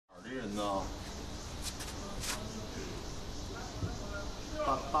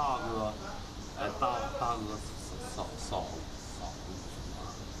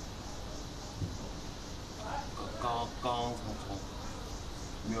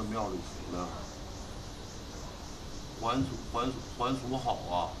庙里求的，还俗好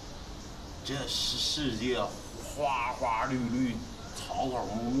啊！这世界花花绿绿，草草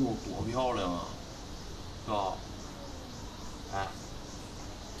木木，多漂亮啊，是吧？哎，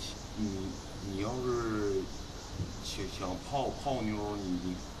你要是想泡妞，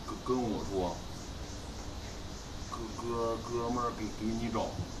你跟我说，哥们儿给你找。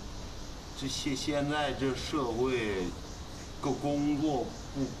这现在这社会，个工作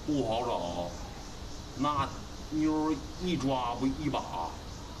不好找，那妞一抓不一把，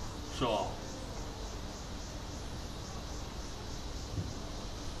是吧？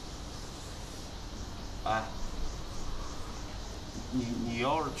哎，你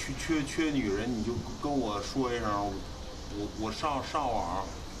要是缺女人，你就跟我说一声，我上网，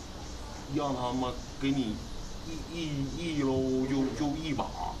让他们给你一搂就一把，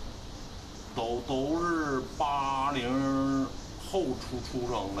都是80后出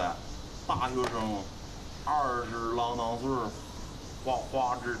生的大学生，20郎当岁，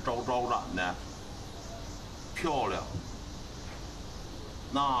花枝招展的，漂亮，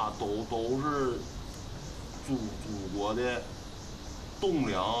那都是祖国的栋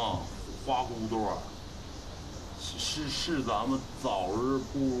梁花骨朵，是咱们早日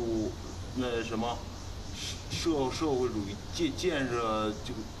不那什么社会主义建设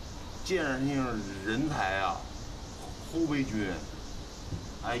这个建设性人才啊，后备军。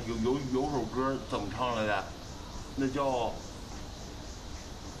哎，有首歌怎么唱来的？那叫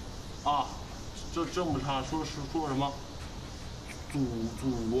啊，这么唱，说什么？祖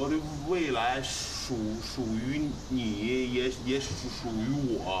国的未来属于你，也属于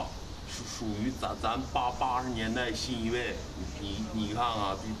我，属于咱80年代新一辈。你看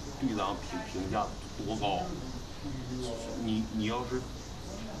啊，对咱评价多高？你要是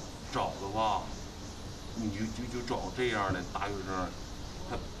找的话，你就找这样的大学生，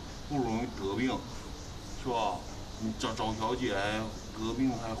还不容易得病，是吧？你找小姐得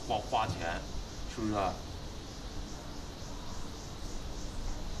病还花钱，是不是？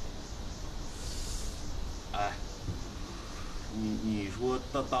哎，你说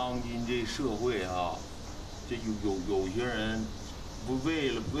当今这社会啊，这有些人不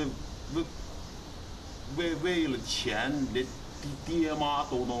为了钱，连爹妈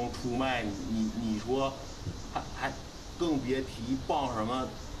都能出卖你说还更别提傍什么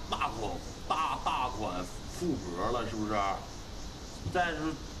大款富婆了，是不是？但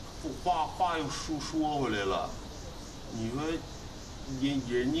是话又说回来了，你说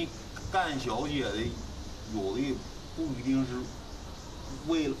人家干小姐的，有的也不一定是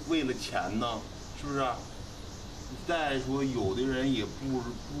为了钱呢，是不是？再说有的人也不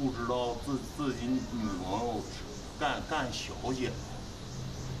知道自己女朋友干小姐，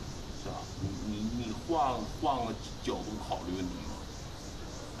是吧？你换个角度考虑问题嘛？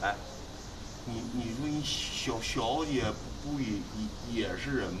哎，你说你小姐不也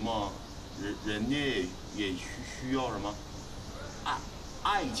是人吗？人家也需要什么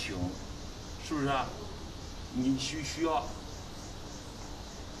爱情，是不是？你需要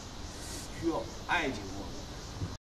爱情吗？